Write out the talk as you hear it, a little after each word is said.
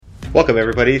Welcome,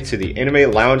 everybody, to the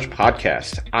Anime Lounge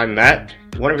podcast. I'm Matt,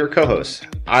 one of your co-hosts.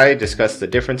 I discuss the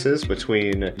differences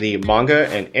between the manga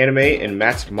and anime in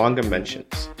Matt's Manga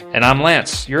Mentions. And I'm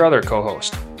Lance, your other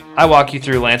co-host. I walk you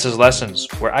through Lance's lessons,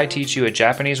 where I teach you a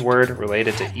Japanese word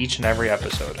related to each and every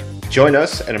episode. Join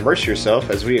us and immerse yourself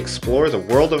as we explore the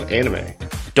world of anime.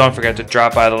 Don't forget to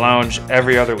drop by the lounge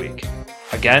every other week.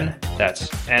 Again,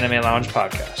 that's Anime Lounge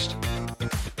Podcast.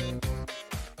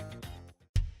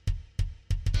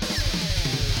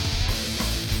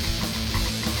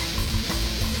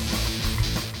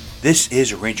 This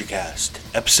is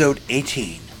RangerCast, episode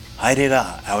 18, Haere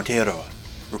Rā, Aotearoa,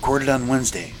 recorded on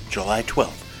Wednesday, July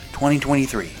 12th,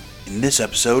 2023. In this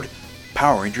episode,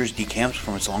 Power Rangers decamps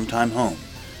from its longtime home,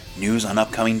 news on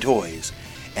upcoming toys,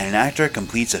 and an actor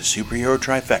completes a superhero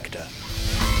trifecta.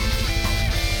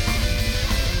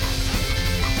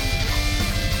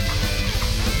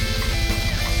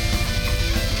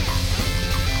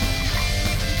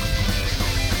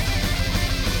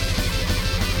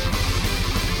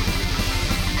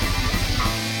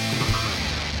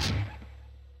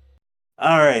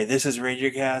 Alright, this is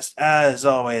RangerCast. As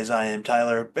always, I am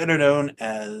Tyler, better known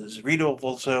as Rito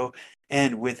Volso,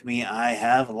 and with me I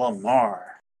have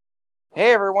Lamar.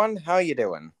 Hey everyone, how you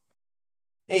doing?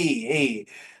 Hey.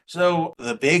 So,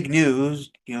 the big news,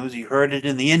 as you heard it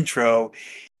in the intro,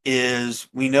 is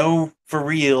we know for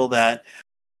real that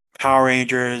Power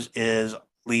Rangers is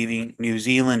leaving New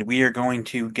Zealand. We are going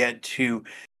to get to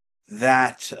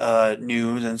that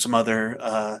news and some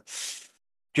other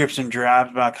drips and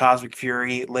drabs about Cosmic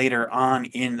Fury later on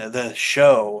in the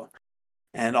show.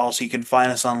 And also you can find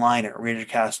us online at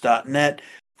rangercast.net.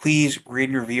 Please read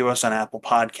and review us on Apple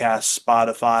Podcasts,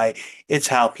 Spotify. It's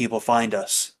how people find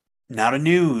us. Now to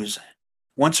news.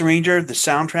 Once a Ranger, the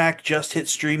soundtrack just hit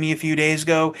streaming a few days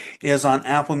ago. It is on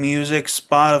Apple Music,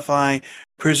 Spotify,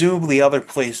 presumably other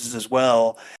places as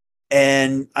well.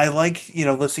 And I like,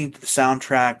 listening to the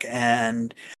soundtrack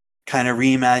and kind of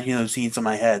reimagine those scenes in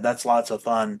my head. That's lots of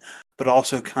fun. But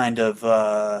also kind of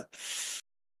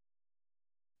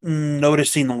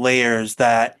noticing the layers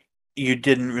that you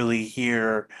didn't really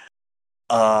hear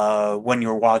when you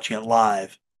were watching it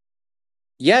live.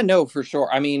 Yeah, no, for sure.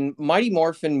 I mean, Mighty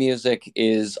Morphin music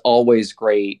is always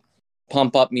great.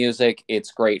 Pump up music.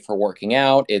 It's great for working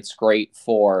out. It's great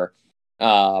for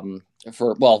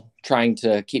trying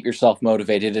to keep yourself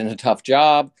motivated in a tough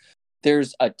job.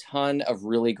 There's a ton of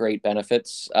really great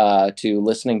benefits to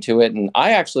listening to it. And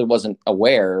I actually wasn't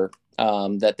aware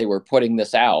that they were putting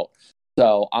this out.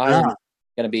 So I'm going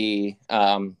to be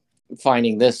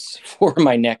finding this for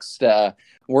my next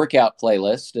workout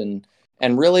playlist and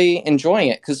really enjoying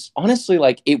it. Because honestly,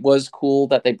 it was cool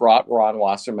that they brought Ron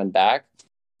Wasserman back.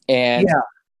 And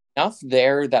enough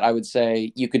there that I would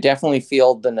say you could definitely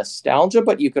feel the nostalgia,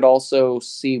 but you could also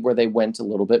see where they went a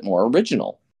little bit more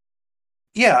original.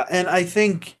 Yeah, and I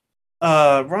think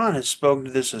Ron has spoken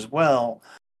to this as well.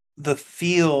 The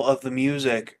feel of the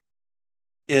music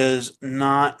is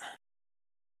not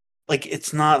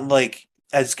it's not like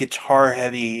as guitar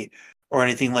heavy or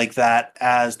anything like that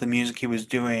as the music he was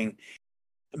doing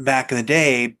back in the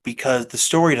day, because the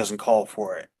story doesn't call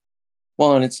for it.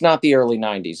 Well, and it's not the early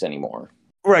 90s anymore.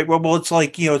 Right. Well, it's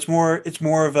it's more of it's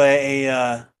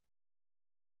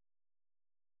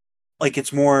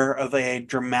more of a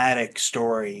dramatic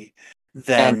story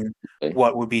than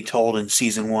what would be told in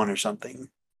season 1 or something.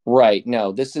 Right.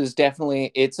 No, this is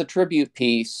definitely, it's a tribute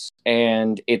piece,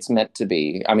 and it's meant to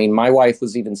be. I mean, my wife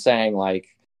was even saying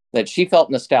that she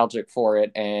felt nostalgic for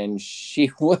it, and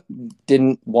she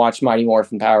didn't watch Mighty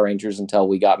Morphin Power Rangers until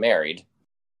we got married.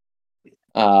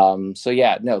 So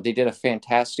yeah, no, they did a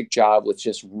fantastic job with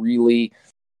just really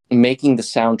making the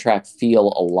soundtrack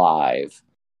feel alive.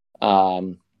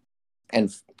 And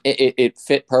it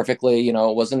fit perfectly. It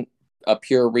wasn't a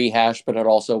pure rehash, but it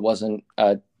also wasn't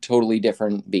a totally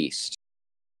different beast.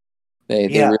 They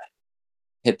really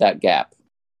hit that gap.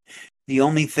 The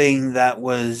only thing that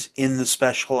was in the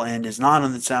special and is not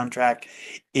on the soundtrack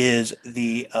is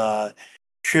the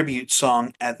tribute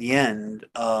song at the end,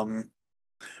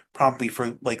 probably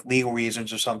for legal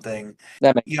reasons or something.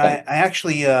 That makes sense. I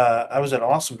actually I was at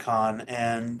AwesomeCon,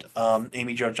 and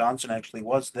Amy Jo Johnson actually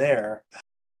was there.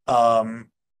 And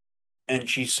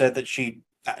she said that she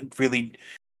really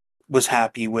was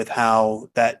happy with how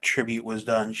that tribute was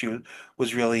done. She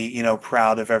was really,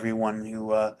 proud of everyone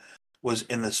who was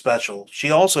in the special. She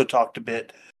also talked a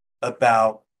bit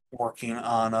about working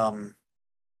on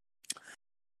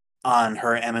her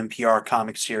MMPR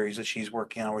comic series that she's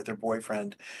working on with her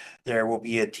boyfriend. There will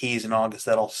be a tease in August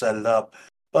that'll set it up,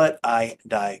 but I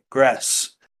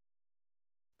digress.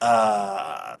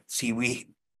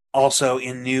 Also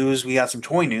in news, we got some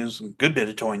toy news, a good bit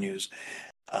of toy news.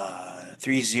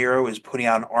 3-0 is putting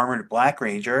out an armored Black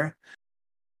Ranger.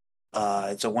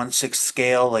 It's a 1/6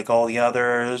 scale like all the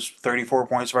others, 34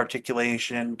 points of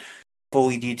articulation,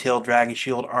 fully detailed Dragon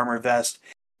Shield armor vest.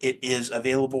 It is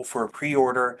available for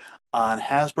pre-order on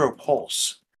Hasbro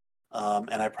Pulse.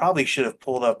 And I probably should have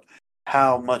pulled up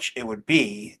how much it would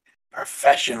be.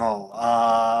 Professional.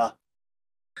 I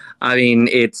mean,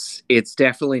 it's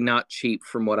definitely not cheap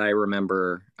from what I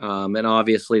remember, and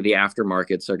obviously the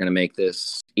aftermarkets are going to make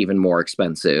this even more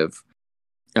expensive.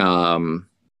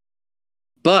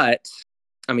 But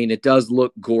I mean, it does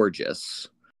look gorgeous.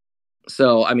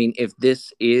 So I mean, if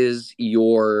this is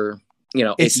your,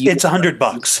 it's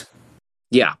 $100.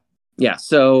 Yeah.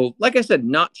 So like I said,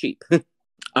 not cheap.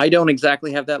 I don't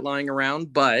exactly have that lying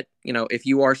around, but if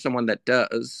you are someone that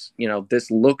does,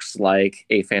 this looks like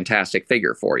a fantastic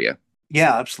figure for you.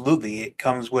 Yeah, absolutely. It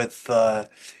comes with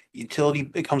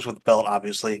utility. It comes with belt,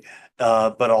 obviously,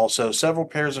 but also several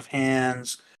pairs of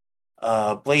hands,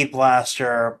 blade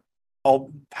blaster,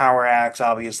 all power axe,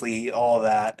 obviously, all of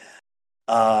that.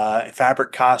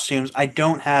 Fabric costumes. I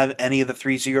don't have any of the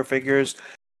 3-0 figures.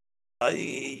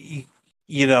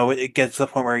 It gets to the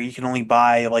point where you can only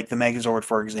buy like the Megazord,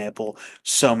 for example,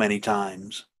 so many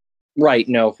times. Right.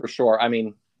 No, for sure. I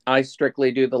mean, I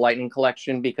strictly do the Lightning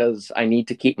collection because I need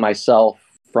to keep myself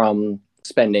from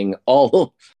spending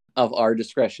all of our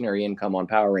discretionary income on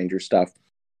Power Ranger stuff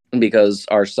because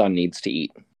our son needs to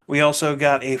eat. We also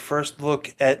got a first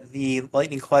look at the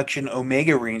Lightning Collection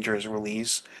Omega Rangers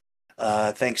release,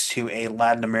 thanks to a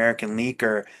Latin American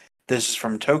leaker. This is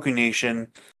from Toku Nation.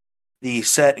 The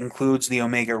set includes the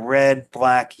Omega Red,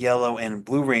 Black, Yellow, and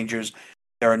Blue Rangers.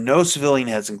 There are no civilian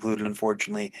heads included,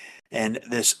 unfortunately, and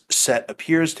this set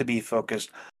appears to be focused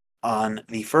on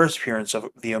the first appearance of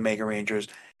the Omega Rangers,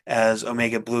 as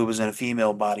Omega Blue was in a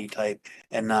female body type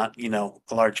and not, a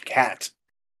large cat.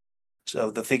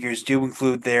 So the figures do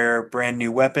include their brand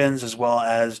new weapons as well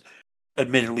as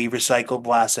admittedly recycled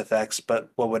blast effects,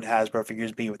 but what would Hasbro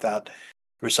figures be without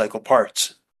recycled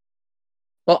parts?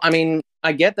 Well, I mean,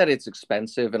 I get that it's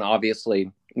expensive, and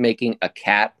obviously making a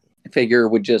cat figure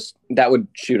would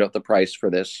shoot up the price for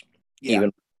this. Yeah.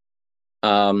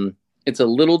 Even it's a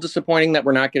little disappointing that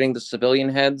we're not getting the civilian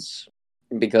heads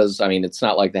because, I mean, it's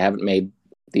not like they haven't made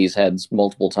these heads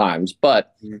multiple times,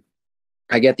 but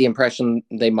I get the impression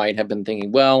they might have been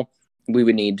thinking, well, we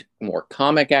would need more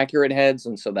comic accurate heads,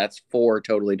 and so that's 4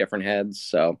 totally different heads.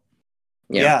 So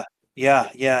yeah.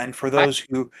 And for those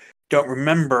who don't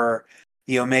remember,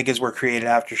 the Omegas were created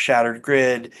after Shattered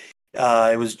Grid.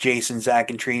 It was Jason, Zach,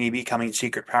 and Trini becoming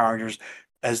secret Power Rangers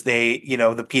as they,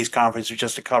 the peace conference was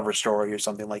just a cover story or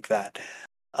something like that.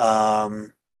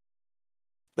 But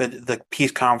the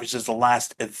peace conference is the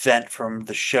last event from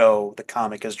the show the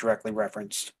comic is directly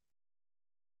referenced.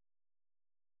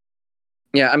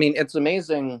 Yeah, I mean, it's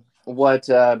amazing what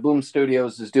Boom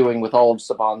Studios is doing with all of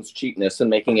Saban's cheapness and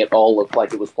making it all look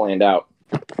like it was planned out.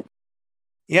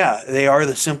 Yeah, they are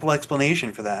the simple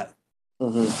explanation for that.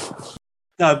 Mm-hmm.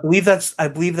 No, I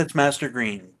believe that's Master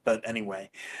Green. But anyway,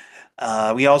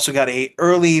 we also got a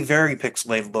early, very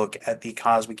pixelated look at the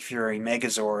Cosmic Fury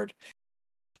Megazord.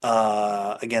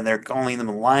 Again, they're calling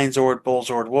them Lion Zord, Bull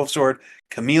Zord, Wolf Zord,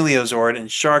 Chameleon Zord,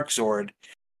 and Shark Zord.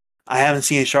 I haven't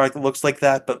seen a shark that looks like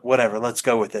that, but whatever. Let's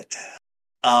go with it.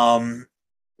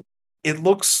 It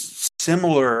looks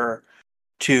similar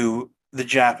to the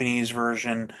Japanese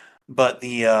version, but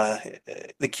the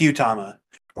Kyutama,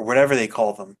 or whatever they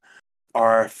call them,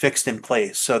 are fixed in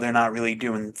place. So they're not really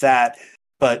doing that,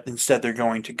 but instead they're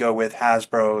going to go with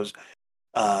Hasbro's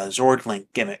Zordlink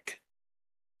gimmick.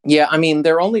 Yeah, I mean,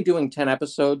 they're only doing 10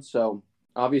 episodes, so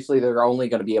obviously they're only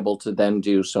going to be able to then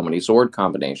do so many Zord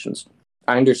combinations.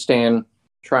 I understand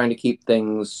trying to keep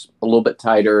things a little bit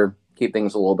tighter, keep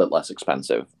things a little bit less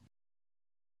expensive.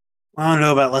 I don't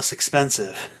know about less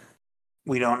expensive.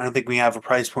 I don't think we have a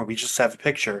price point. We just have a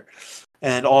picture.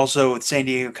 And also with San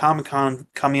Diego Comic-Con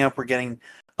coming up, we're getting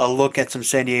a look at some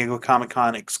San Diego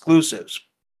Comic-Con exclusives.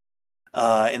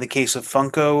 In the case of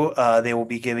Funko, they will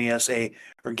be giving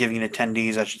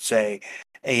attendees, I should say,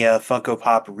 a Funko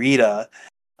Pop Rita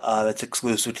that's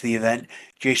exclusive to the event.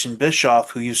 Jason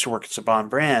Bischoff, who used to work at Saban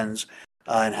Brands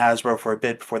and Hasbro for a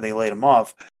bit before they laid him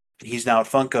off, he's now at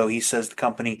Funko. He says the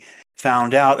company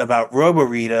found out about Robo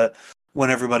Rita when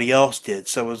everybody else did,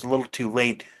 so it was a little too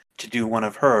late to do one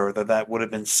of her, that would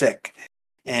have been sick.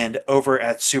 And over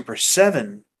at Super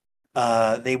 7,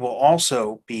 they will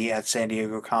also be at San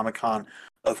Diego Comic-Con.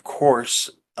 Of course,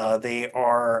 they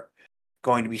are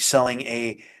going to be selling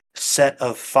a set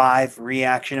of 5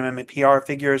 Reaction Amendment PR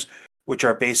figures, which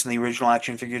are based on the original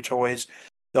action figure toys.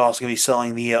 They're also going to be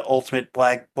selling the Ultimate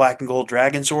Black and Gold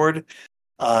Dragon Sword,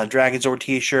 Dragon Sword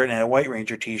T-shirt, and a White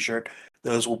Ranger T-shirt.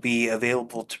 Those will be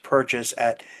available to purchase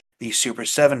at the Super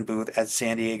 7 booth at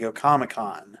San Diego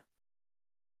Comic-Con.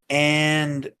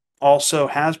 And also,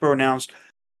 Hasbro announced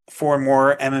 4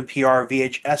 more MMPR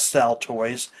VHS style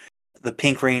toys. The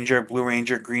Pink Ranger, Blue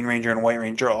Ranger, Green Ranger, and White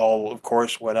Ranger, all, of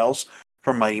course, what else?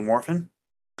 From Mighty Morphin.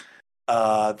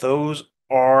 Those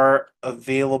are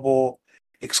available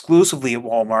exclusively at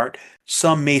Walmart.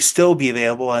 Some may still be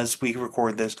available as we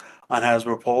record this on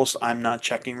Hasbro Pulse. I'm not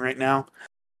checking right now.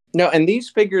 No, and these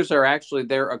figures are actually,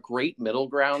 they're a great middle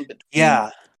ground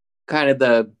between kind of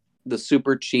the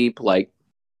super cheap, like,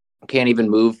 can't even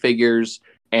move figures,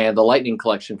 and the Lightning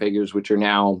Collection figures, which are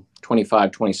now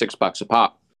 $25-$26 a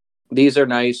pop. These are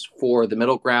nice for the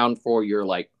middle ground for your,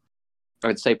 like,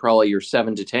 I'd say probably your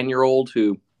 7 to 10-year-old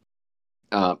who,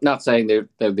 not saying they're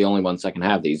the only ones that can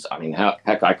have these. I mean,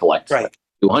 heck, I collect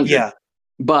 200. Yeah.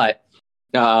 But,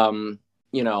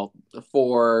 you know,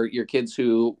 for your kids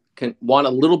who can want a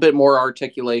little bit more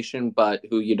articulation, but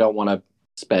who you don't want to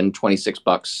spend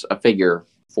 $26 a figure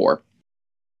for.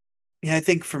 Yeah, I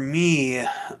think for me,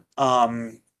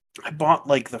 I bought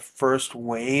like the first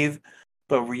wave,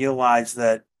 but realized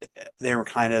that they were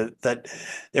kind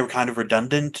of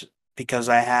redundant because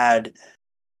I had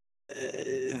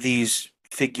these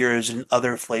figures in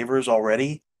other flavors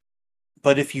already.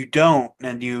 But if you don't,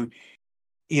 and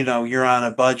you're on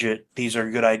a budget, these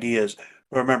are good ideas.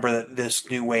 Remember that this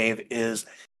new wave is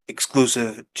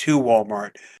exclusive to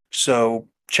Walmart, so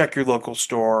check your local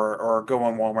store or go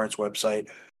on Walmart's website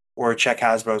or check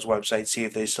Hasbro's website, see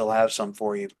if they still have some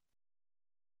for you.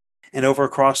 And over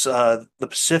across the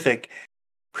Pacific,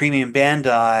 Premium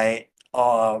Bandai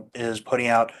is putting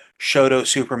out Shoto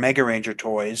Super Mega Ranger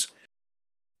toys.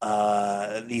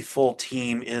 The full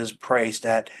team is priced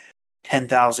at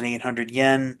 10,800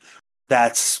 yen.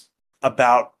 That's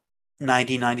about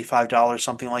 $95,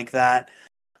 something like that.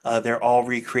 They're all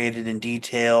recreated in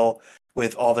detail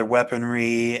with all their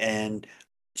weaponry and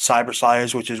cyber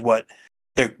sliders, which is what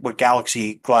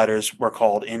Galaxy gliders were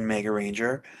called in Mega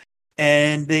Ranger.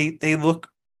 And they look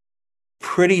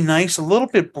pretty nice. A little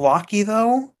bit blocky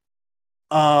though.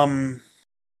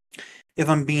 If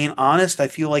I'm being honest, I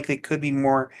feel like they could be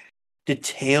more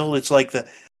detailed. It's like the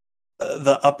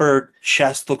upper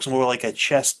chest looks more like a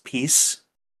chest piece.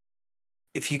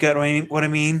 If you get what I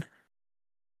mean.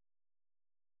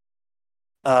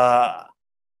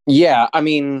 Yeah, I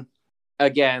mean,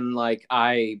 again, like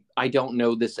I don't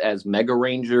know this as Mega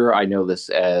Ranger. I know this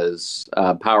as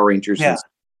Power Rangers. Yeah.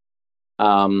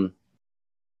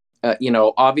 You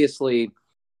know, obviously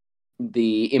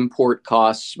the import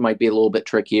costs might be a little bit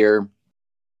trickier,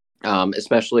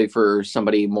 especially for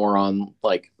somebody more on,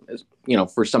 like, you know,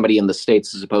 for somebody in the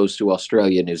States as opposed to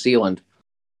Australia, New Zealand.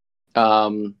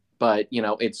 But, you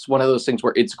know, it's one of those things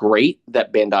where it's great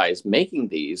that Bandai is making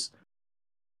these.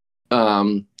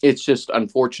 It's just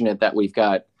unfortunate that we've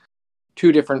got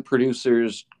two different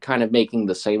producers kind of making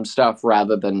the same stuff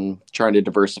rather than trying to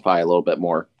diversify a little bit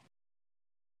more.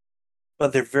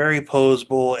 But they're very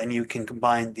posable, and you can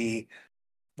combine the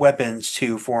weapons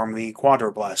to form the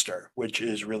Quadro Blaster, which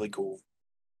is really cool.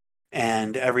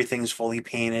 And everything's fully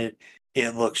painted.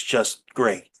 It looks just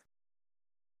great.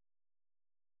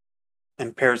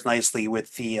 And pairs nicely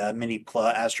with the Mini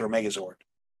Astro Megazord.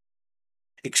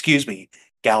 Excuse me,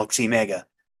 Galaxy Mega.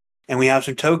 And we have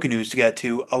some token news to get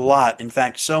to, a lot. In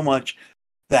fact, so much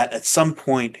that at some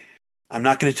point, I'm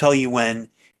not going to tell you when,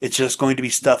 it's just going to be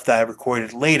stuff that I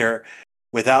recorded later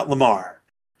without Lamar.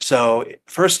 So,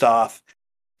 first off,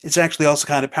 it's actually also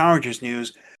kind of Power Rangers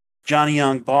news. Johnny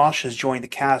Young Bosch has joined the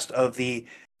cast of the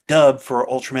dub for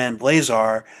Ultraman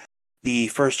Blazar, the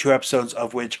first 2 episodes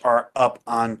of which are up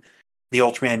on the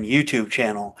Ultraman YouTube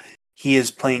channel. He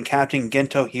is playing Captain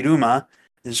Gento Hiruma.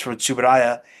 This is from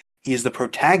Tsuburaya. He is the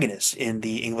protagonist in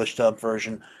the English dub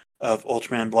version of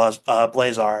Ultraman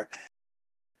Blazar.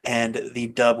 And the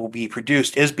dub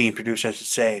is being produced, I should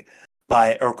say,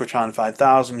 by Okratron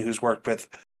 5000, who's worked with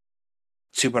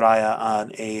Tsuburaya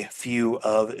on a few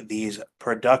of these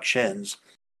productions.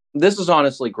 This is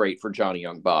honestly great for Johnny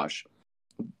Young Bosch.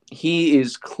 He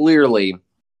is clearly,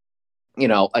 you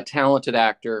know, a talented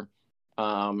actor.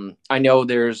 I know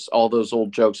there's all those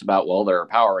old jokes about, well, they're a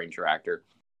Power Ranger actor.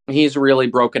 He's really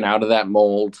broken out of that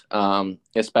mold,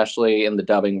 especially in the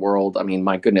dubbing world. I mean,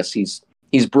 my goodness, he's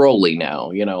Broly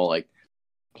now, you know, like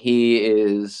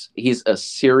he's a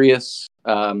serious,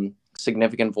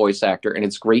 significant voice actor, and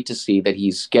it's great to see that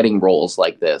he's getting roles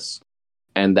like this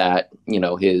and that, you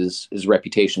know, his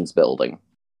reputation's building.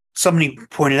 Somebody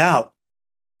pointed out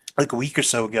like a week or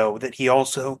so ago that he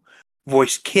also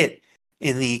voiced Kit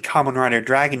in the Kamen Rider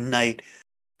Dragon Knight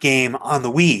game on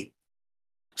the Wii.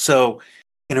 So,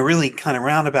 in a really kind of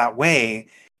roundabout way,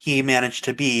 he managed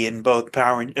to be in both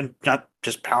and not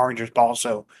just Power Rangers, but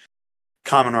also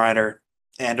Kamen Rider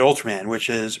and Ultraman, which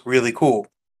is really cool.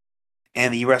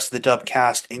 And the rest of the dub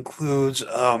cast includes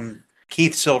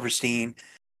Keith Silverstein,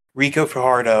 Rico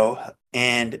Fajardo,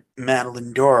 and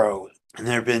Madeline Doro. And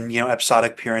there have been,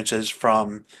 episodic appearances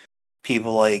from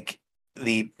people like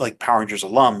Power Rangers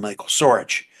alum, Michael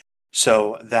Sorich.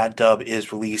 So that dub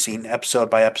is releasing episode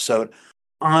by episode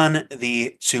on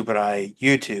the Tsuburai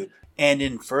YouTube. And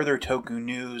in further Toku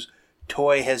news,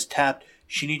 Toei has tapped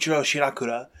Shinichiro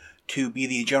Shirakura to be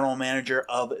the general manager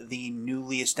of the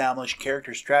newly established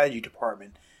character strategy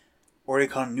department.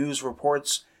 Oricon News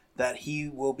reports that he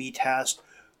will be tasked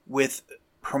with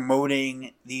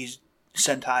promoting these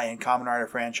Sentai and Kamen Rider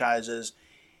franchises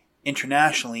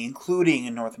internationally, including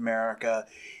in North America.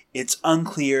 It's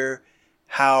unclear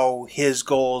how his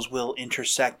goals will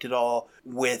intersect at all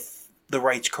with the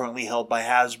rights currently held by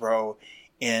Hasbro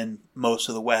in most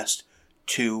of the West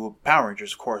to Power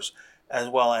Rangers, of course, as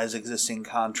well as existing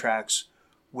contracts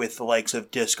with the likes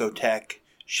of Discotech,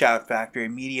 Shout Factory,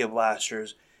 Media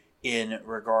Blasters in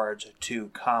regards to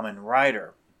Kamen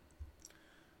Rider.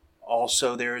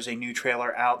 Also, there is a new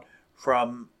trailer out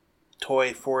from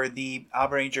Toei for the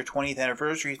Abba Ranger 20th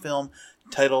anniversary film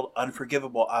titled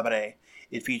Unforgivable Abare.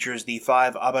 It features the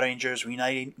 5 Abba Rangers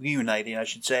reuniting,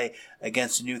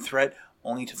 against a new threat,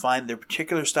 only to find their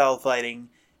particular style of fighting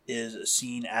is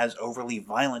seen as overly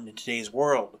violent in today's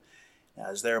world.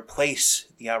 As their place,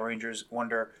 the Abba Rangers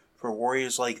wonder for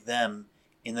warriors like them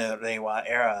in the Reiwa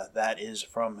era, that is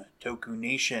from Toku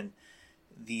Nation.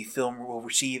 The film will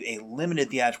receive a limited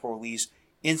theatrical release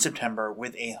in September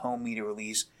with a home media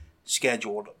release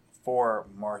scheduled for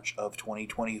March of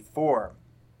 2024.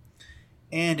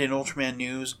 And in Ultraman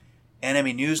news,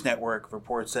 Anime News Network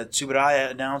reports that Tsuburaya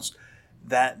announced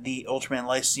that the Ultraman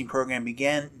licensing program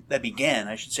began in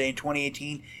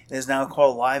 2018 and is now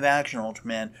called Live Action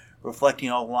Ultraman, reflecting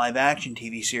all live action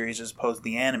TV series as opposed to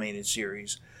the animated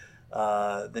series.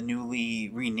 The newly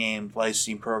renamed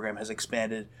licensing program has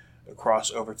expanded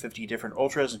across over 50 different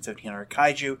Ultras and 1,500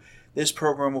 Kaiju. This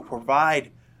program will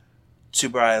provide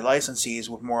Tsuburaya licensees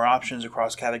with more options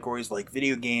across categories like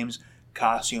video games,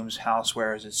 costumes,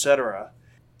 housewares, etc.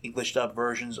 English dub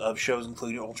versions of shows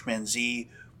including Ultraman Z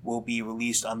will be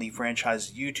released on the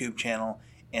franchise's YouTube channel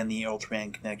and the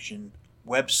Ultraman Connection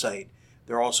website.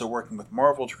 They're also working with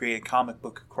Marvel to create a comic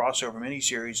book crossover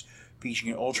miniseries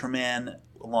featuring Ultraman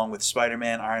along with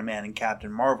Spider-Man, Iron Man, and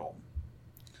Captain Marvel.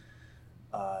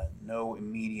 No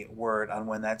immediate word on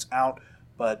when that's out,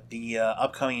 but the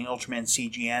upcoming Ultraman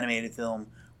CG animated film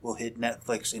will hit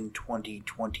Netflix in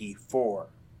 2024.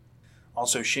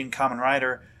 Also, Shin Kamen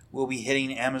Rider will be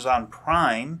hitting Amazon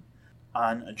Prime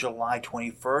on July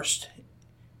 21st.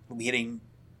 We'll be hitting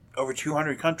over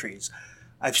 200 countries.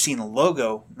 I've seen a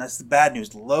logo, and that's the bad news.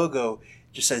 The logo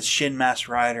just says Shin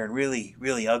Master Rider in really,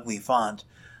 really ugly font.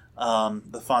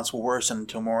 The fonts will worsen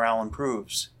until morale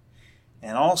improves.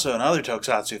 And also, in other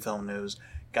Tokusatsu film news,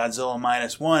 Godzilla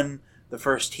Minus One, the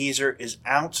first teaser is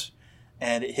out,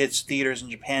 and it hits theaters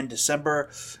in Japan December,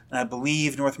 and I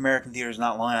believe North American theaters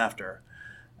not long after.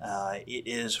 It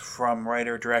is from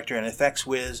writer, director, and effects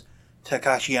whiz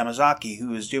Takashi Yamazaki,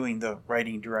 who is doing the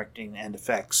writing, directing, and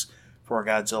effects for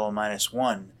Godzilla Minus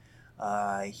One.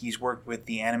 He's worked with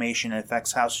the animation and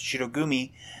effects house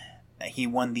Shirogumi. He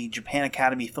won the Japan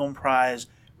Academy Film Prize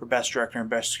for Best Director and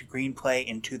Best Screenplay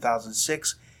in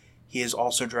 2006. He has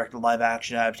also directed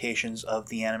live-action adaptations of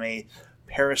the anime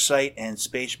Parasite and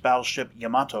Space Battleship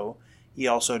Yamato. He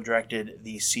also directed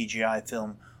the CGI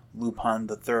film Lupin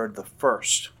III the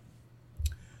First.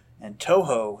 And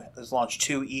Toho has launched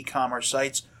 2 e-commerce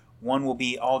sites. One will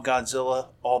be All Godzilla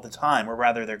All the Time, or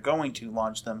rather they're going to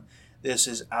launch them. This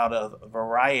is out of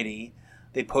Variety.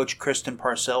 They poached Kristen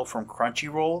Parcell from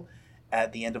Crunchyroll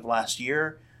at the end of last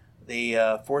year. They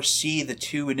foresee the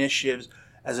 2 initiatives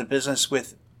as a business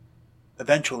with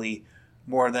eventually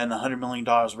more than $100 million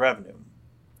revenue.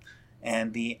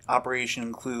 And the operation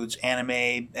includes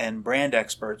anime and brand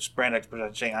experts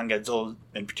I'd say on Godzilla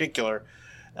in particular,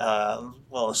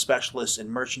 as specialists in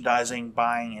merchandising,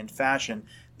 buying, and fashion.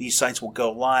 These sites will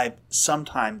go live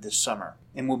sometime this summer.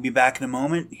 And we'll be back in a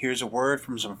moment. Here's a word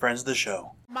from some friends of the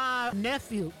show. My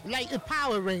nephew liked the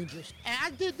Power Rangers, and I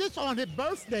did this on his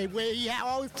birthday where he had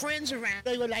all his friends around.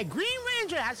 They were like, Green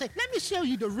Ranger. I said, let me show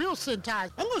you the real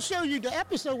Sentai. I'm going to show you the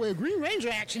episode where Green Ranger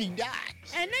actually died.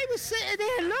 And they were sitting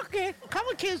there looking. A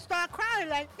couple kids started crying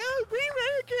like, no, Green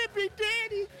Ranger can't be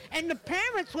daddy. And the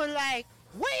parents were like,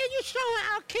 What are you showing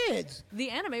our kids? The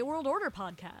Anime World Order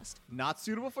podcast. Not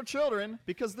suitable for children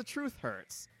because the truth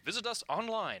hurts. Visit us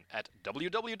online at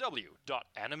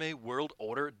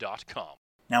www.animeworldorder.com.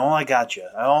 Now, while I got you,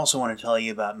 I also want to tell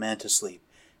you about Manta Sleep.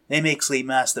 They make sleep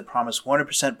masks that promise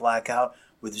 100% blackout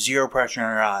with zero pressure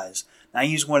on your eyes. Now, I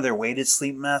use one of their weighted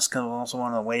sleep masks because I'm also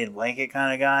one of the weighted blanket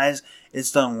kind of guys.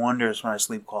 It's done wonders for my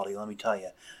sleep quality, let me tell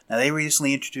you. Now, they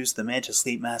recently introduced the Manta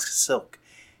Sleep Mask Silk.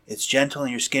 It's gentle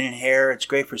on your skin and hair, it's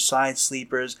great for side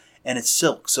sleepers, and it's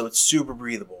silk, so it's super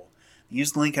breathable.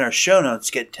 Use the link in our show notes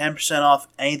to get 10% off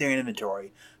anything in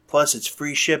inventory. Plus, it's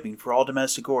free shipping for all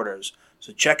domestic orders.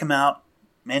 So check them out.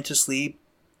 Manta Sleep.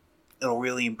 It'll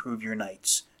really improve your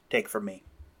nights. Take it from me.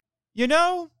 You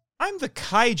know, I'm the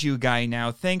kaiju guy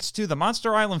now thanks to the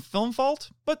Monster Island Film Vault,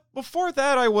 but before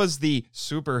that I was the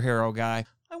superhero guy.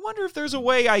 I wonder if there's a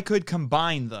way I could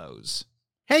combine those.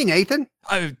 Hey, Nathan.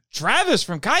 Travis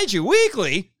from Kaiju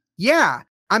Weekly? Yeah,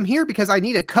 I'm here because I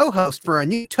need a co-host for a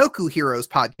new Toku Heroes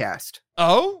podcast.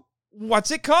 Oh?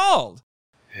 What's it called?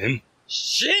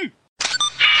 Shin!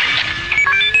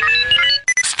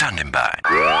 Standing by.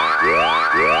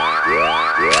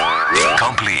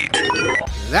 Complete.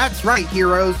 That's right,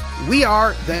 heroes. We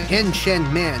are the Henshin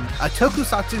Men, a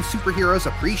tokusatsu superheroes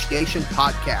appreciation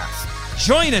podcast.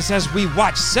 Join us as we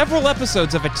watch several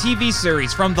episodes of a TV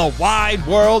series from the wide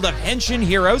world of Henshin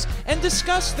heroes and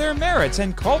discuss their merits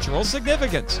and cultural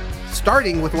significance.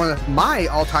 Starting with one of my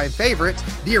all-time favorites,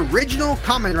 the original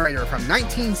Kamen Rider from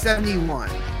 1971.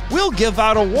 We'll give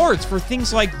out awards for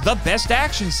things like the best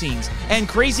action scenes and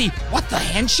crazy what the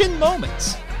Henshin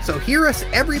moments. So hear us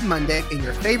every Monday in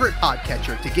your favorite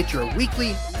podcatcher to get your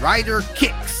weekly Rider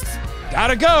kicks.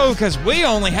 Gotta go, because we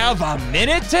only have a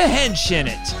minute to Henshin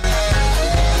it.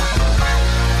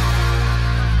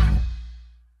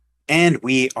 And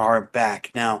we are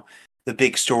back. Now, the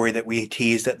big story that we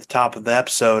teased at the top of the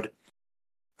episode,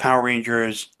 Power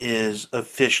Rangers is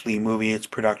officially moving its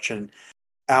production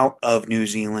out of New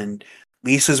Zealand.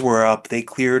 Leases were up. They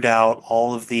cleared out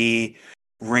all of the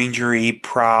Rangery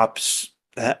props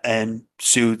and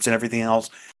suits and everything else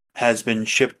has been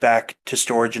shipped back to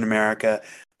storage in America.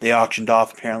 They auctioned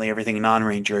off apparently everything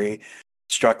non-Rangery,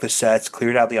 struck the sets,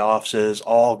 cleared out the offices,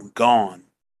 all gone.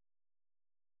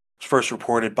 First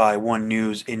reported by One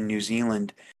News in New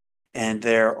Zealand, and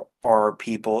there are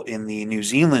people in the New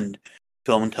Zealand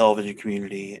film and television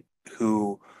community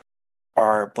who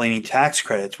are blaming tax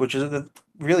credits, which is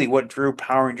really what drew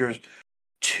Power Rangers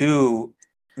to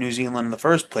New Zealand in the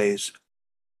first place,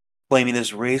 blaming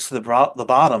this race to the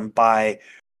bottom by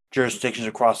jurisdictions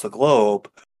across the globe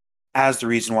as the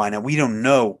reason why. Now, we don't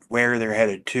know where they're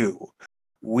headed to.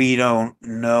 We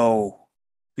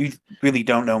really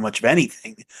don't know much of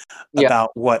anything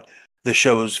about what the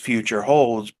show's future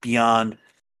holds beyond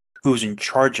who's in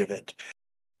charge of it.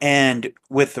 And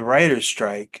with the writer's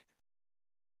strike,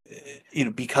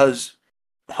 because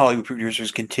Hollywood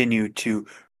producers continue to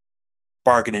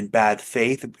bargain in bad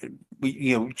faith,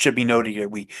 it should be noted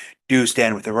that we do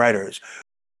stand with the writers.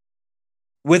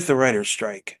 With the writer's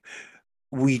strike,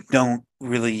 we don't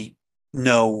really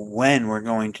know when we're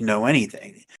going to know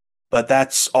anything. But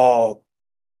that's all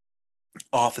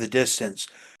off the distance.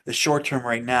 The short term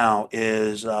right now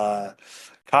is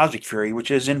Cosmic Fury,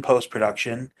 which is in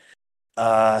post-production.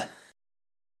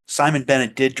 Simon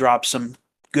Bennett did drop some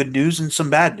good news and some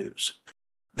bad news.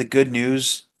 The good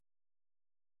news,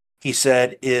 he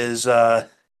said, is there'll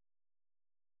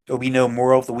be no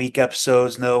moral of the week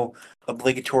episodes, no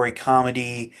obligatory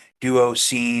comedy, duo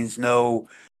scenes, no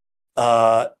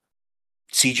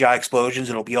CGI explosions.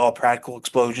 It'll be all practical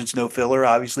explosions, no filler,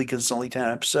 obviously, because it's only 10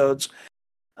 episodes.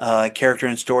 Character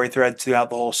and story threads throughout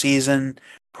the whole season,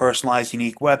 personalized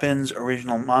unique weapons,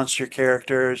 original monster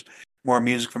characters, more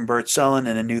music from Bert Sullen,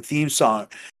 and a new theme song.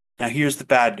 Now, here's the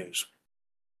bad news.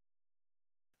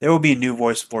 There will be a new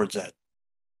voice of Lord Zed.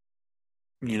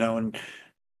 And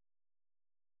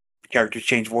characters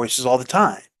change voices all the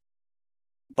time.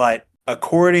 But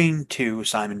according to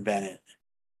Simon Bennett,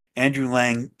 Andrew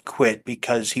Lang quit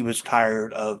because he was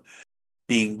tired of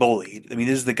being bullied. I mean,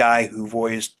 this is the guy who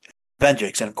voiced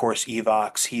Venjix and, of course,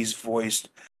 Evox. He's voiced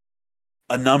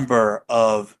a number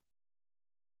of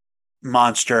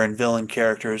monster and villain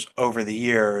characters over the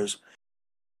years,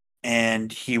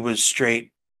 and he was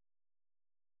straight,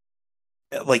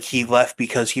 like, he left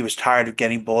because he was tired of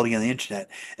getting bullied on the internet.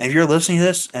 And if you're listening to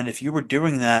this, and if you were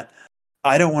doing that,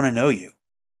 I don't want to know you.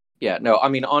 Yeah, no, I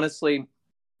mean, honestly,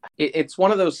 it's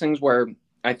one of those things where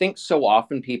I think so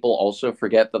often people also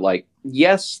forget that, like,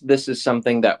 yes, this is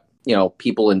something that,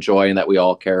 people enjoy and that we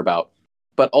all care about,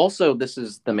 but also this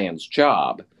is the man's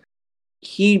job.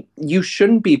 you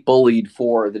shouldn't be bullied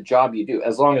for the job you do,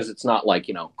 as long as it's not like,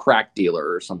 crack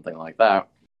dealer or something like that.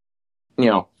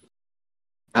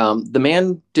 The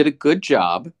man did a good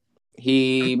job.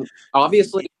 He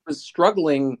obviously was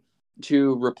struggling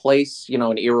to replace,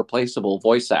 an irreplaceable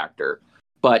voice actor,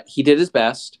 but he did his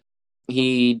best.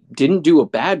 He didn't do a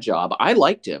bad job. I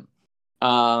liked him.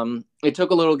 It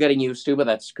took a little getting used to, but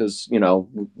that's because,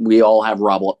 we all have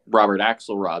Robert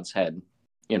Axelrod's head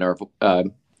in our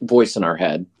voice in our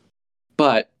head.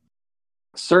 But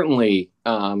certainly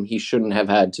he shouldn't have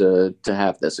had to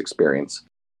have this experience.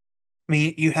 I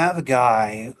mean, you have a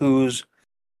guy who's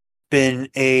been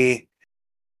a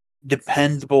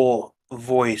dependable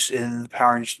voice in the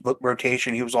Power Rangers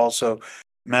rotation. He was also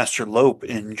Master Lope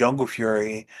in Jungle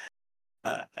Fury.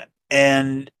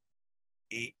 And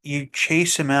you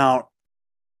chase him out.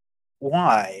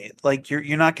 Why? Like,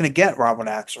 you're not going to get Robert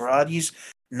Axelrod. He's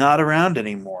not around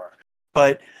anymore.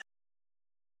 But,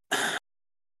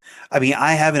 I mean,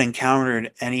 I haven't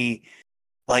encountered any...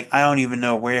 Like, I don't even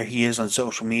know where he is on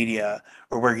social media,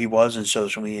 or where he was in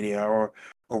social media, or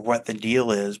what the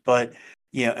deal is. But,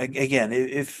 again,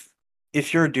 if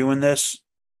you're doing this,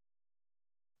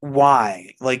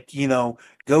 why? Like,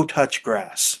 go touch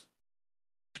grass.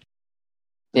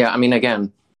 Yeah, I mean,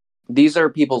 again, these are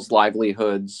people's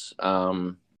livelihoods.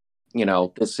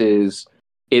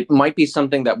 It might be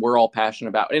something that we're all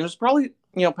passionate about. And it's probably,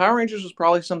 Power Rangers was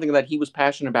probably something that he was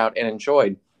passionate about and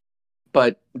enjoyed.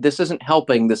 But this isn't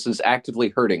helping. This is actively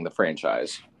hurting the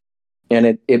franchise.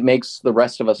 And it makes the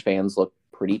rest of us fans look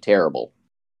pretty terrible.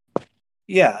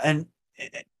 Yeah, and,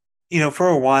 for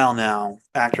a while now,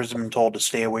 actors have been told to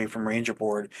stay away from Ranger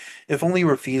Board. If only it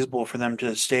were feasible for them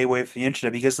to stay away from the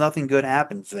internet, because nothing good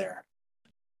happens there.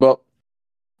 Well,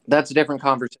 that's a different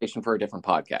conversation for a different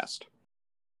podcast.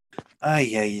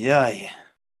 Ay.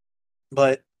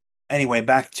 But anyway,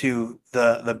 back to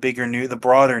the bigger news, the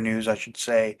broader news, I should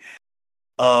say,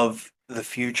 of the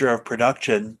future of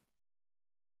production.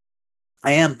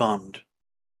 I am bummed.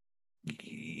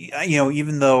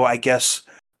 Even though I guess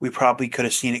we probably could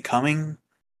have seen it coming.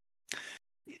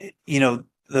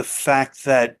 The fact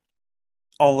that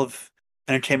all of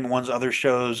Entertainment One's other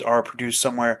shows are produced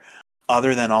somewhere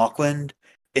other than Auckland,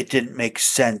 it didn't make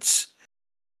sense,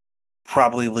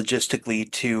 probably logistically,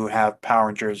 to have Power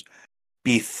Rangers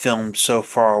be filmed so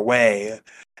far away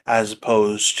as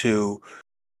opposed to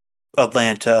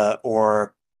Atlanta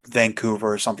or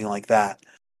Vancouver or something like that.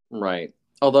 Right.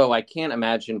 Although I can't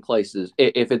imagine places,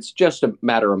 if it's just a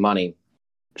matter of money,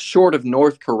 short of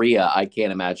North Korea, I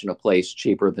can't imagine a place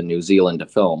cheaper than New Zealand to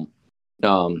film.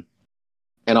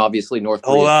 And obviously North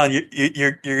Korea. Hold on,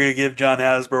 you're going to give John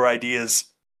Hasbro ideas.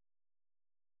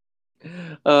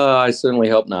 I certainly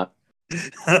hope not. We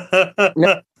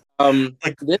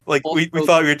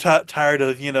thought we were tired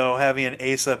of having an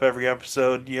ace up every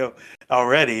episode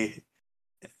already.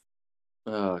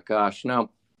 Oh gosh,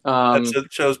 no. That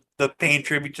shows the paying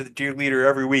tribute to the dear leader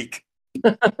every week.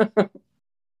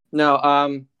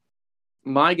 No,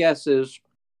 my guess is,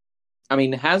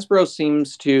 Hasbro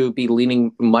seems to be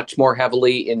leaning much more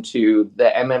heavily into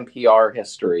the MMPR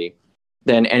history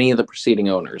than any of the preceding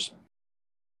owners.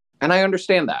 And I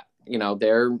understand that.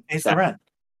 They're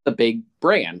the big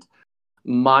brand.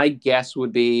 My guess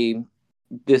would be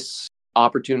this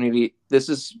opportunity,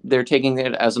 they're taking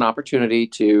it as an opportunity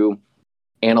to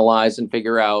analyze and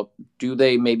figure out, do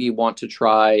they maybe want to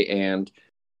try and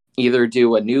either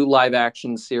do a new live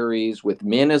action series with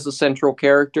Min as a central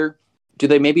character? Do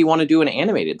they maybe want to do an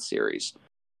animated series?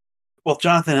 Well,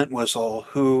 Jonathan Entwistle,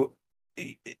 who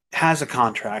has a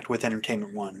contract with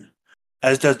Entertainment One,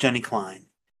 as does Jenny Klein,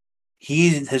 he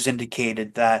has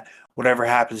indicated that whatever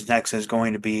happens next is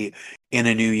going to be in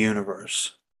a new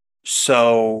universe.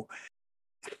 So,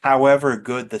 however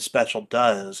good the special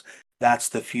does, that's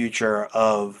the future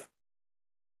of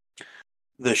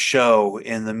the show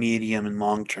in the medium and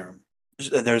long term.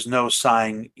 There's no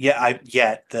sign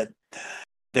yet that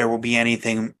there will be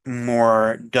anything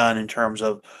more done in terms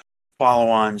of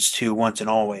follow-ons to Once and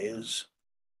Always.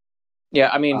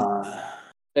 Yeah,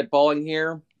 spitballing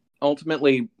here,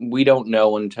 ultimately, we don't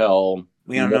know until...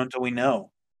 We don't know until we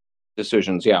know.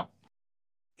 Decisions, yeah.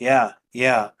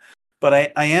 Yeah. But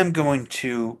I am going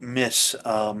to miss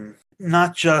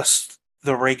not just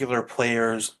the regular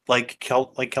players like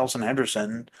Kelson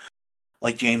Henderson,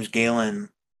 like James Galen,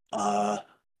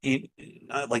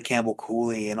 like Campbell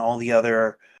Cooley, and all the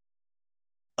other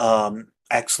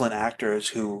excellent actors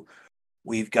who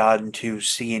we've gotten to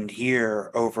see and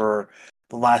hear over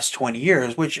the last 20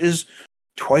 years, which is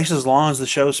twice as long as the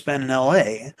show spent in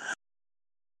LA.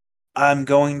 I'm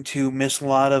going to miss a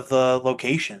lot of the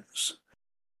locations.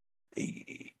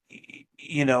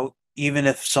 even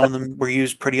if some of them were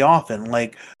used pretty often,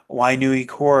 like Wainui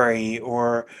Quarry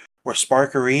or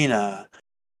Spark Arena,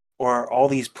 or all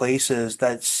these places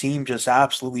that seem just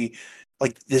absolutely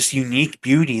like this unique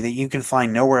beauty that you can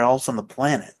find nowhere else on the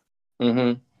planet.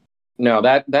 Mm-hmm. No,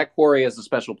 that quarry is a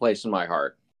special place in my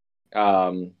heart.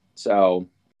 So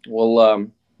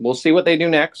we'll see what they do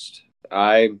next.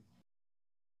 I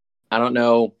don't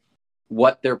know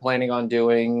what they're planning on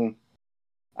doing.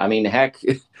 I mean, heck,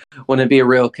 wouldn't it be a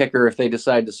real kicker if they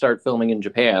decide to start filming in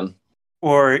Japan?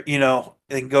 Or,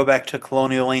 they can go back to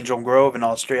Colonial Angel Grove in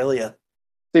Australia.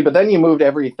 See, but then you moved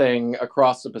everything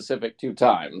across the Pacific 2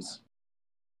 times.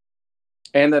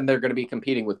 And then they're going to be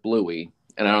competing with Bluey,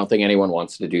 and I don't think anyone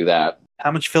wants to do that.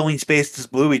 How much filling space does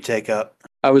Bluey take up?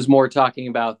 I was more talking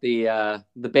about the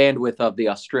bandwidth of the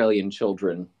Australian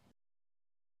children.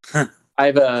 I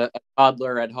have a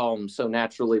toddler at home, so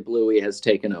naturally Bluey has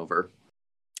taken over.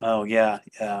 Oh, yeah.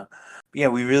 Yeah,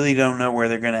 we really don't know where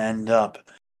they're going to end up.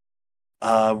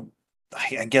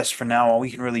 I guess for now, all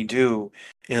we can really do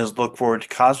is look forward to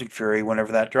Cosmic Fury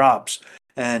whenever that drops.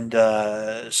 And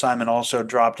Simon also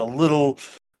dropped a little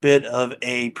bit of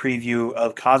a preview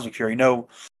of Cosmic Fury. No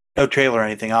trailer or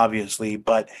anything, obviously,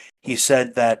 but he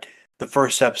said that the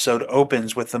first episode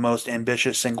opens with the most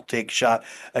ambitious single-take shot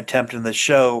attempt in the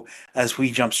show as we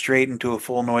jump straight into a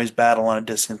full-noise battle on a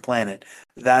distant planet.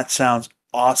 That sounds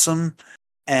awesome,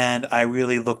 and I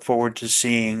really look forward to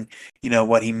seeing,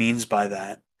 what he means by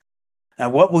that. Now,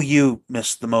 what will you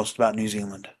miss the most about New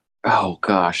Zealand? Oh,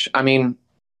 gosh. I mean,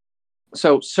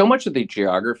 so much of the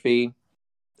geography,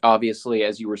 obviously,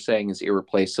 as you were saying, is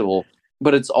irreplaceable,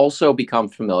 but it's also become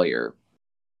familiar.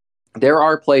 There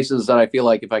are places that I feel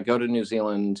like if I go to New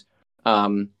Zealand,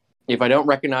 if I don't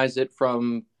recognize it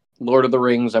from Lord of the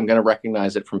Rings, I'm going to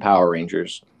recognize it from Power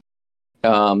Rangers.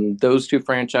 Those two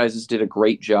franchises did a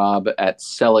great job at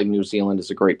selling New Zealand as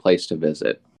a great place to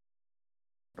visit.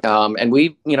 And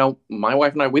we, my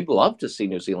wife and I, we'd love to see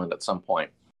New Zealand at some point.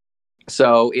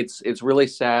 So it's really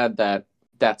sad that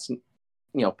that's,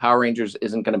 Power Rangers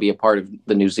isn't going to be a part of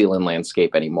the New Zealand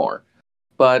landscape anymore.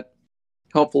 But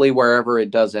hopefully wherever it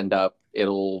does end up,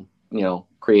 it'll,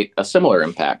 create a similar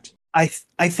impact. I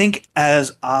think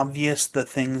as obvious the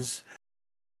things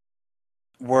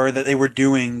were that they were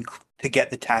doing to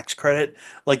get the tax credit,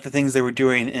 like the things they were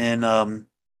doing in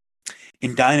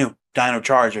Dino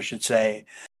Charge, I should say,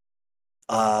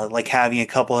 like having a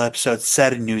couple episodes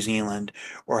set in New Zealand,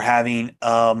 or having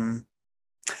the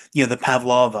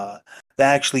Pavlova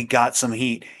that actually got some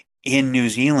heat in New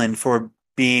Zealand for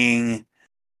being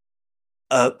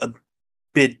a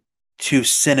bit too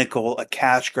cynical, a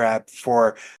cash grab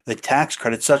for the tax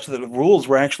credit, such that the rules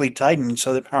were actually tightened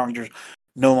so that Power Rangers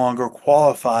no longer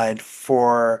qualified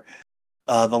for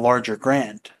the larger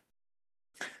grant.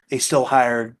 They still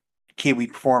hired Kiwi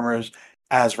performers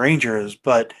as Rangers,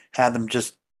 but had them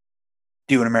just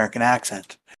do an American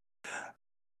accent.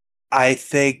 I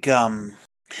think I'll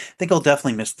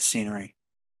definitely miss the scenery.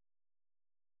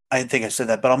 I think I said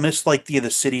that, but I'll miss the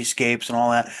cityscapes and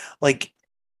all that. Like,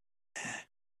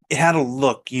 it had a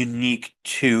look unique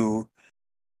to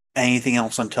anything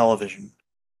else on television,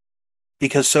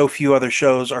 because so few other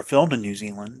shows are filmed in New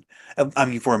Zealand. I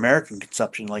mean, for American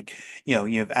consumption,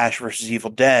 you have Ash vs. Evil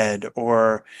Dead,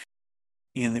 or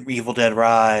the Evil Dead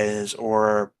Rise,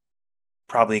 or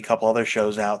probably a couple other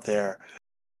shows out there.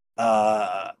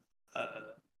 But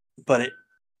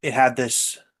it had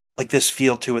this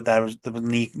feel to it that was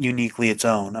uniquely its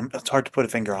own. It's hard to put a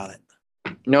finger on it.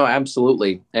 No,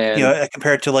 absolutely. And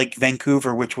compared to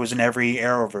Vancouver, which was in every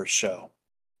Arrowverse show.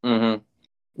 Mm-hmm.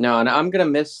 No, and I'm gonna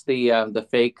miss the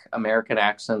fake American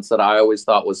accents that I always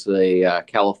thought was the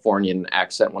Californian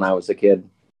accent when I was a kid.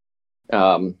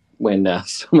 When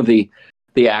some of the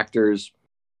actors,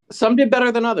 some did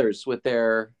better than others with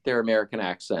their American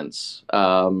accents.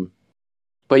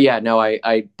 But yeah, no,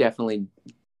 I definitely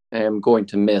am going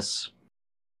to miss,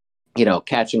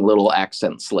 catching little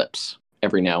accent slips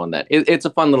every now and then. It's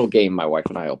a fun little game my wife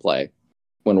and I will play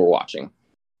when we're watching.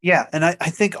 Yeah, and I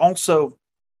think also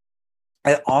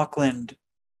at Auckland,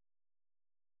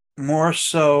 more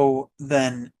so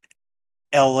than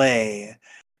LA,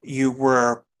 you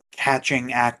were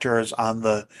catching actors on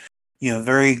the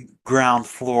very ground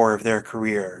floor of their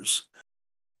careers.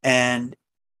 And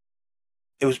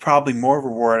it was probably more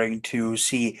rewarding to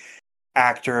see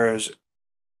actors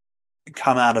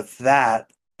come out of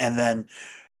that and then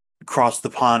cross the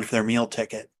pond for their meal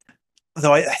ticket.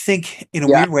 Though I think, in a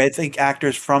weird way, I think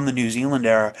actors from the New Zealand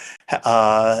era,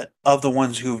 of the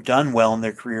ones who've done well in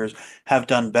their careers, have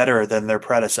done better than their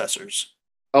predecessors.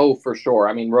 Oh, for sure.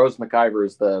 I mean, Rose McIver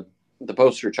is the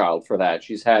poster child for that.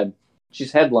 She's had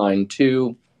She's headlined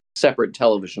 2 separate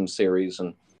television series,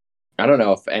 and I don't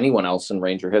know if anyone else in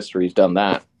Ranger history has done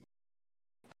that.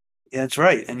 Yeah, that's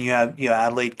right. And you have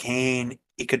Adelaide Kane,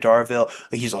 Ika Darville.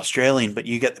 He's Australian, but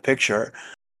you get the picture.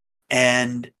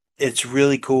 And it's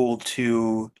really cool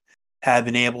to have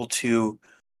been able to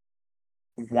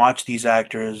watch these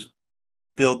actors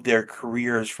build their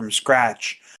careers from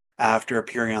scratch after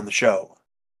appearing on the show.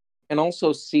 And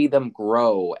also see them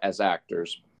grow as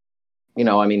actors.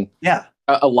 Yeah.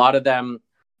 A lot of them,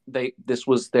 this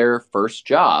was their first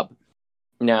job.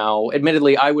 Now,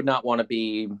 admittedly, I would not want to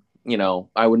be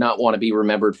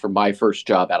remembered for my first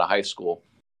job out of high school.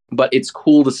 But it's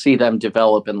cool to see them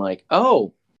develop and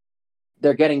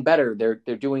they're getting better.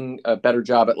 They're doing a better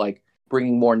job at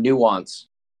bringing more nuance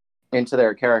into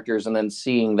their characters, and then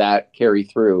seeing that carry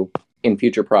through in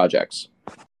future projects.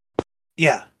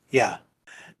 Yeah.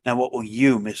 Now, what will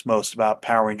you miss most about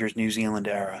Power Rangers New Zealand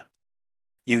era?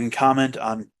 You can comment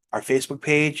on our Facebook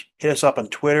page, hit us up on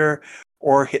Twitter,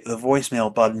 or hit the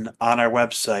voicemail button on our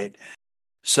website.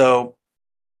 So,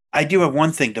 I do have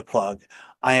one thing to plug.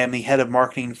 I am the head of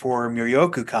marketing for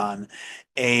MiryokuCon,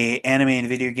 a anime and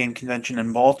video game convention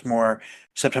in Baltimore,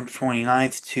 September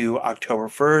 29th to October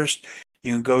 1st.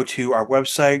 You can go to our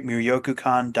website,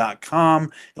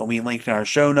 miryokucon.com. It'll be linked in our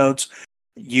show notes.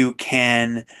 You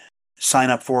can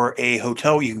sign up for a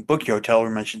hotel. You can book your hotel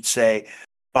room, I should say,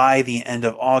 by the end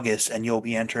of August, and you'll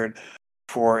be entered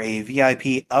for a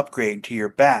VIP upgrade to your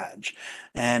badge.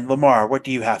 And Lamar, what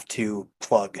do you have to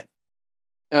plug?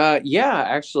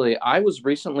 Actually, I was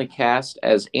recently cast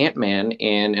as Ant-Man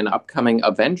in an upcoming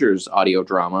Avengers audio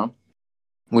drama,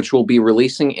 which will be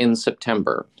releasing in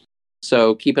September.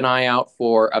 So keep an eye out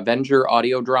for Avenger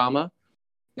audio drama.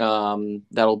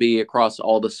 That'll be across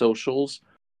all the socials.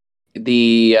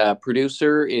 The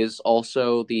producer is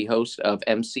also the host of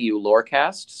MCU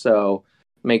Lorecast, so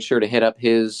make sure to hit up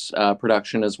his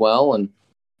production as well,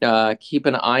 and keep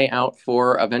an eye out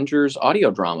for Avengers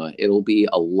audio drama. It'll be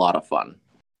a lot of fun.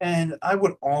 And I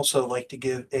would also like to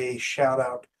give a shout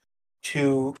out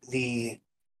to the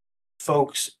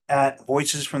folks at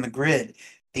Voices from the Grid,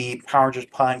 the Power Rangers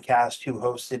podcast, who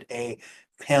hosted a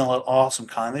panel at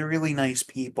AwesomeCon. They're really nice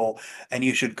people, and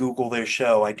you should Google their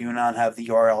show. I do not have the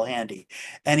URL handy.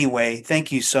 Anyway,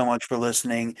 thank you so much for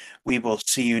listening. We will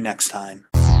see you next time.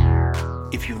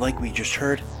 If you like what you just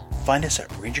heard, find us at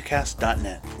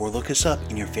rangercast.net or look us up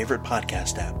in your favorite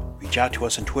podcast app. Reach out to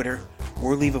us on Twitter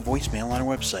or leave a voicemail on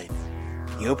our website.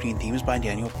 The opening theme is by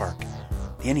Daniel Park.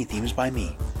 The ending theme is by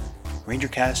me.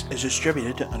 RangerCast is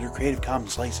distributed under Creative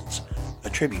Commons license.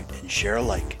 Attribute and share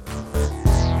alike.